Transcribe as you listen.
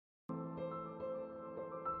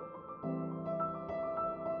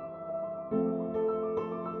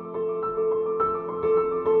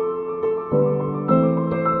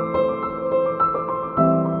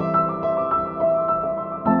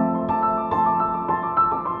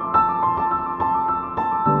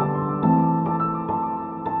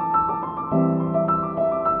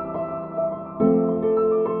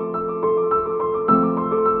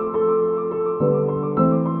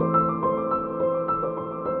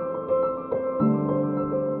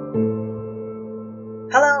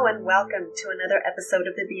and welcome to another episode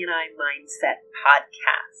of the BNI Mindset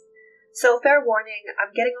Podcast. So, fair warning,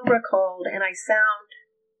 I'm getting over a cold and I sound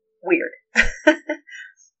weird.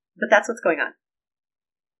 But that's what's going on.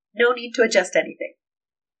 No need to adjust anything.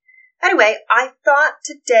 Anyway, I thought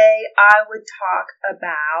today I would talk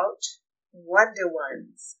about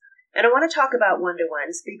one-to-ones. And I want to talk about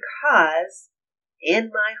one-to-ones because,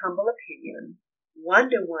 in my humble opinion,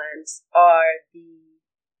 one-to-ones are the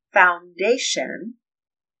foundation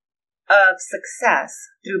of success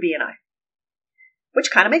through BNI.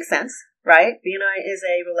 Which kind of makes sense, right? BNI is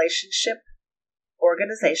a relationship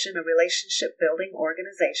organization, a relationship building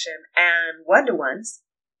organization, and one-to-ones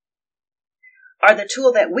are the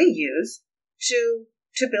tool that we use to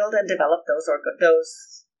build and develop those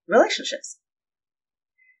relationships.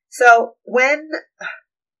 So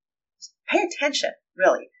pay attention,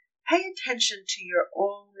 really. Pay attention to your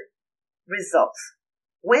own results.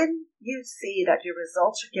 When you see that your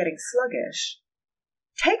results are getting sluggish,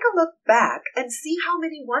 take a look back and see how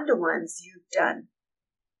many one-to-ones you've done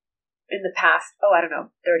in the past,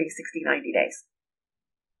 30, 60, 90 days.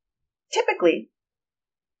 Typically,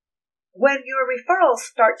 when your referrals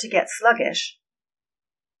start to get sluggish,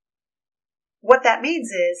 what that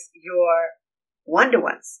means is your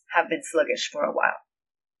one-to-ones have been sluggish for a while.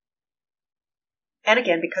 And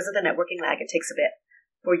again, because of the networking lag, it takes a bit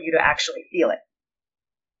for you to actually feel it.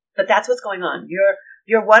 But that's what's going on.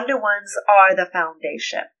 Your one-to-ones are the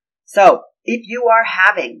foundation. So if you are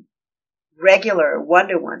having regular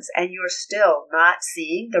one-to-ones and you're still not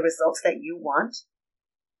seeing the results that you want,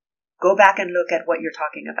 go back and look at what you're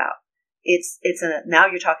talking about. Now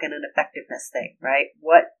you're talking an effectiveness thing, right?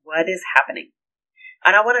 What is happening?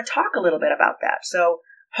 And I want to talk a little bit about that. So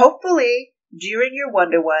hopefully during your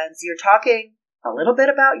one-to-ones, you're talking a little bit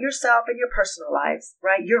about yourself and your personal lives,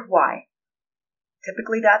 right? Your why.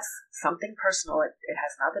 Typically that's something personal. It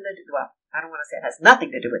has nothing to do, well, I don't want to say it has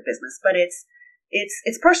nothing to do with business, but it's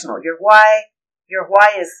personal. Your why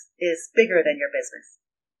is bigger than your business.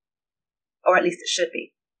 Or at least it should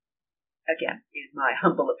be. Again, in my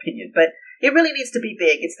humble opinion, but it really needs to be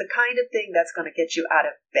big. It's the kind of thing that's going to get you out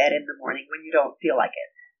of bed in the morning when you don't feel like it.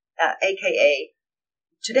 AKA,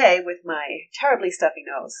 today with my terribly stuffy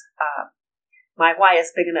nose, my why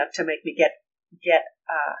is big enough to make me get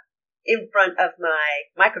in front of my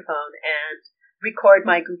microphone and record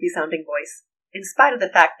my goofy sounding voice, in spite of the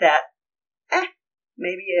fact that,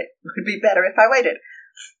 maybe it would be better if I waited.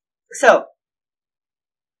 So,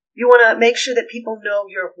 you want to make sure that people know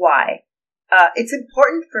your why. It's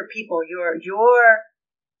important for people, your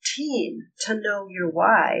team, to know your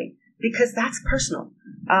why, because that's personal.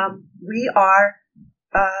 We are,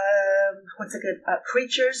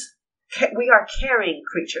 creatures? We are caring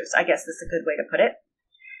creatures, I guess that's a good way to put it.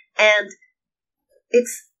 And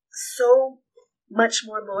it's so much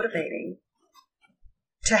more motivating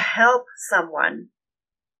to help someone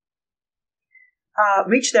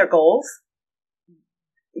reach their goals,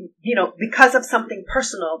 because of something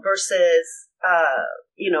personal versus,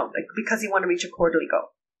 because you want to reach a quarterly goal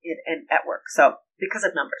at work. So, because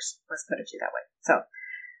of numbers, let's put it that way.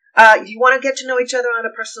 So, you want to get to know each other on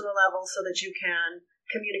a personal level so that you can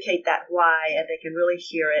communicate that why and they can really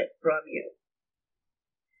hear it from you.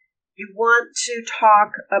 You want to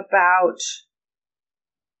talk about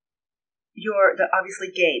the obviously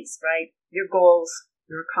gains, right? Your goals,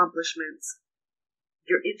 your accomplishments,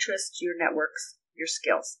 your interests, your networks, your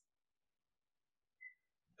skills.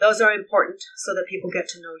 Those are important so that people get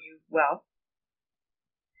to know you well.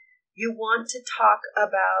 You want to talk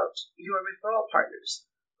about your referral partners.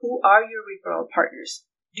 Who are your referral partners?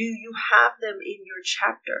 Do you have them in your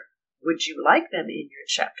chapter? Would you like them in your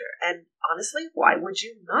chapter? And honestly, why would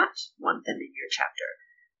you not want them in your chapter?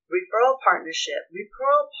 Referral partners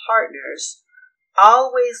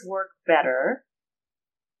always work better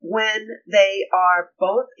when they are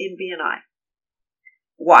both in BNI.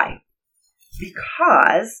 Why?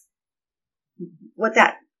 Because what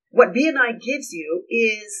BNI gives you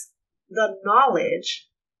is the knowledge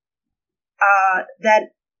that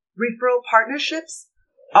referral partnerships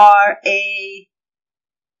are a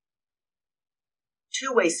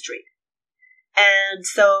two-way street. And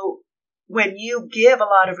so when you give a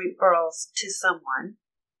lot of referrals to someone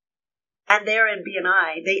and they're in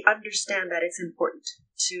BNI, they understand that it's important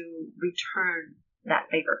to return that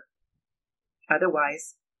favor.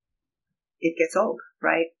 Otherwise, it gets old,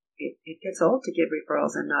 right? It gets old to give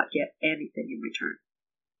referrals and not get anything in return.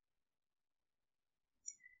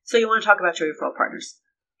 So you want to talk about your referral partners.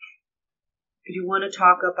 You want to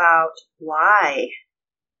talk about why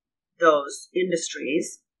those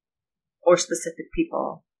industries or specific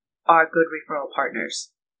people are good referral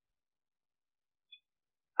partners.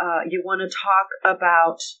 You want to talk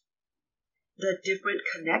about the different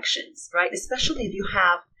connections, right? Especially if you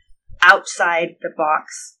have outside the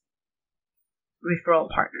box referral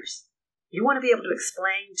partners. You want to be able to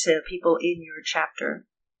explain to people in your chapter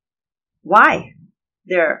why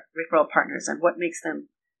they're referral partners and what makes them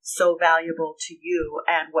so valuable to you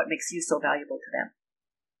and what makes you so valuable to them.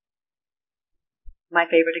 My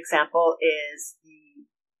favorite example is the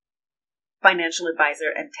financial advisor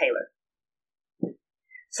and tailor.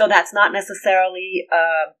 So that's not necessarily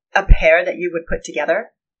a pair that you would put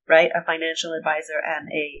together, right? A financial advisor and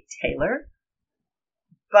a tailor.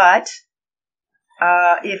 But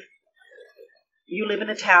if you live in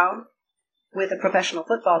a town with a professional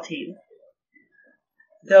football team,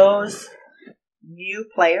 those new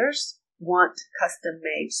players want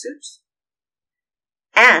custom-made suits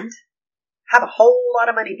and have a whole lot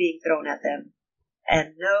of money being thrown at them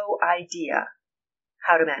and no idea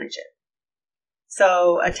how to manage it.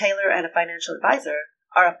 So a tailor and a financial advisor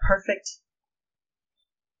are a perfect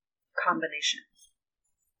combination.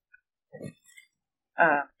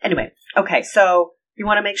 Anyway, okay, so you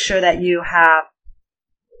want to make sure that you have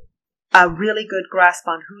a really good grasp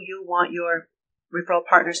on who you want your referral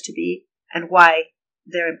partners to be and why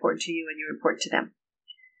they're important to you and you're important to them.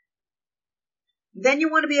 Then you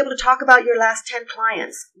want to be able to talk about your last 10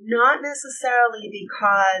 clients, not necessarily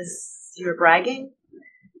because you're bragging.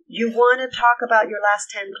 You want to talk about your last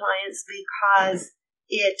 10 clients because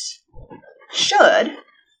it should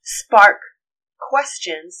spark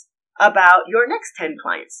questions about your next 10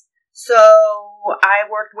 clients. So I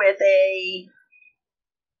worked with a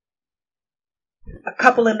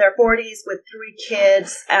couple in their 40s with 3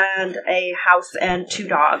 kids and a house and 2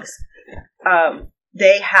 dogs.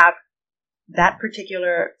 They have that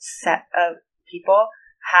particular set of people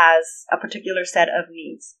has a particular set of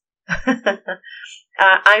needs.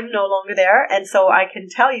 I'm no longer there, and so I can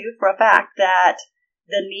tell you for a fact that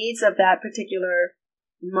the needs of that particular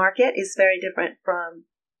market is very different from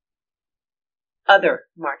other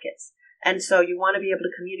markets. And so you want to be able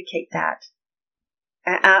to communicate that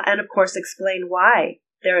and of course, explain why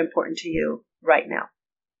they're important to you right now.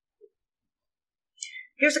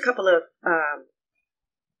 Here's a couple of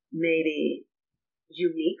maybe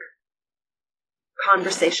unique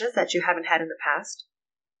conversations that you haven't had in the past.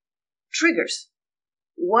 Triggers.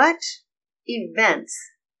 What events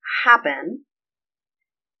happen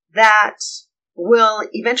that will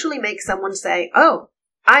eventually make someone say, oh,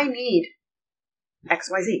 I need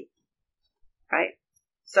XYZ, right?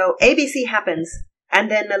 So ABC happens,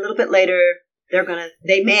 and then a little bit later,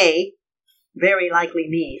 they may very likely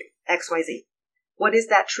need XYZ. What is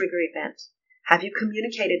that trigger event? Have you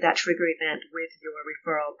communicated that trigger event with your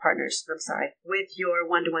referral partners? With your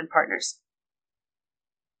one-to-one partners?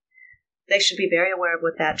 They should be very aware of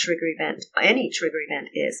what that trigger event, any trigger event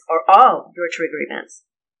is, or all your trigger events.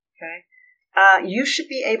 Okay? You should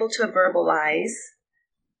be able to verbalize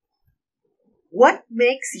what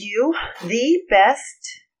makes you the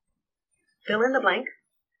best, fill in the blank,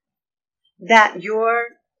 that your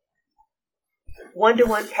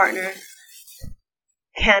one-to-one partner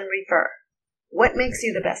can refer. What makes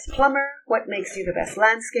you the best plumber? What makes you the best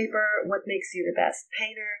landscaper? What makes you the best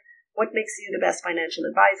painter? What makes you the best financial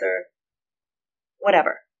advisor?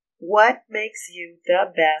 Whatever. What makes you the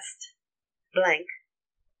best blank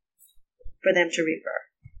for them to refer?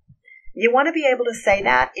 You want to be able to say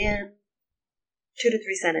that in 2 to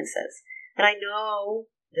 3 sentences. And I know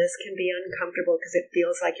this can be uncomfortable because it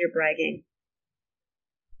feels like you're bragging.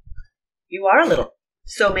 You are a little.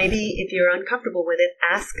 So maybe if you're uncomfortable with it,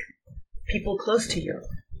 ask people close to you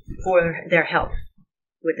for their help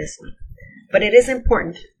with this one. But it is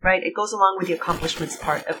important, right? It goes along with the accomplishments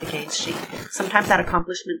part of the gains sheet. Sometimes that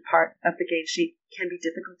accomplishment part of the gains sheet can be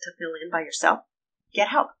difficult to fill in by yourself. Get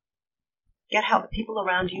help. Get help. People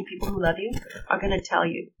around you, people who love you, are going to tell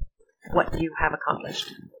you what you have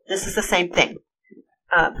accomplished. This is the same thing.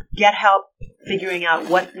 Get help figuring out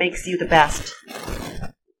what makes you the best,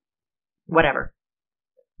 whatever,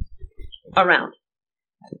 around.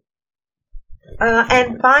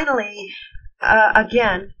 And finally,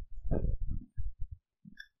 again,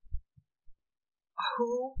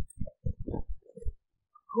 who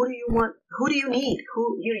do you want? Who do you need?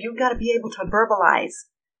 You've got to be able to verbalize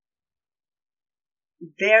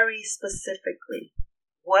very specifically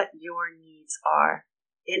what your needs are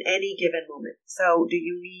in any given moment. So, do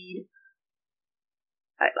you need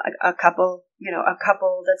a couple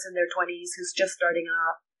that's in their 20s who's just starting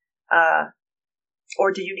off?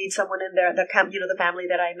 Or do you need someone in there, the family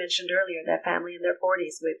that I mentioned earlier, that family in their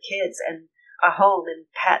 40s with kids and a home and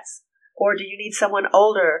pets? Or do you need someone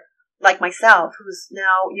older like myself, who's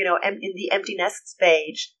now, in the empty nest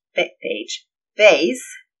phase,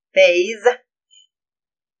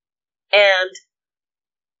 and,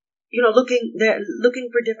 they're looking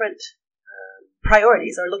for different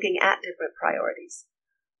priorities, or looking at different priorities.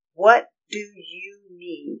 What do you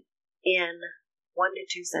need in 1 to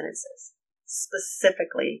 2 sentences,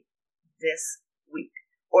 specifically this week,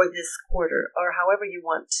 or this quarter, or however you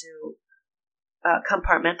want to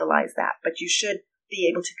compartmentalize that? But you should be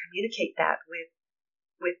able to communicate that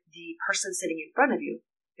with the person sitting in front of you.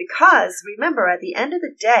 Because remember, at the end of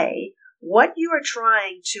the day, what you are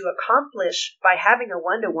trying to accomplish by having a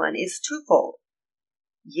one-to-one is twofold.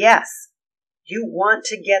 Yes, you want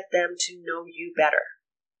to get them to know you better.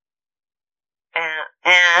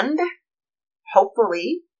 And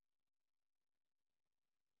hopefully,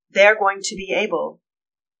 they're going to be able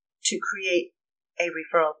to create a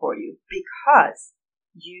referral for you because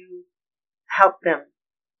you help them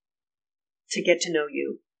to get to know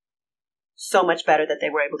you so much better that they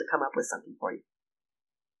were able to come up with something for you.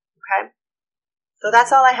 Okay? So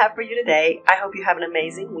that's all I have for you today. I hope you have an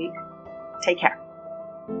amazing week. Take care.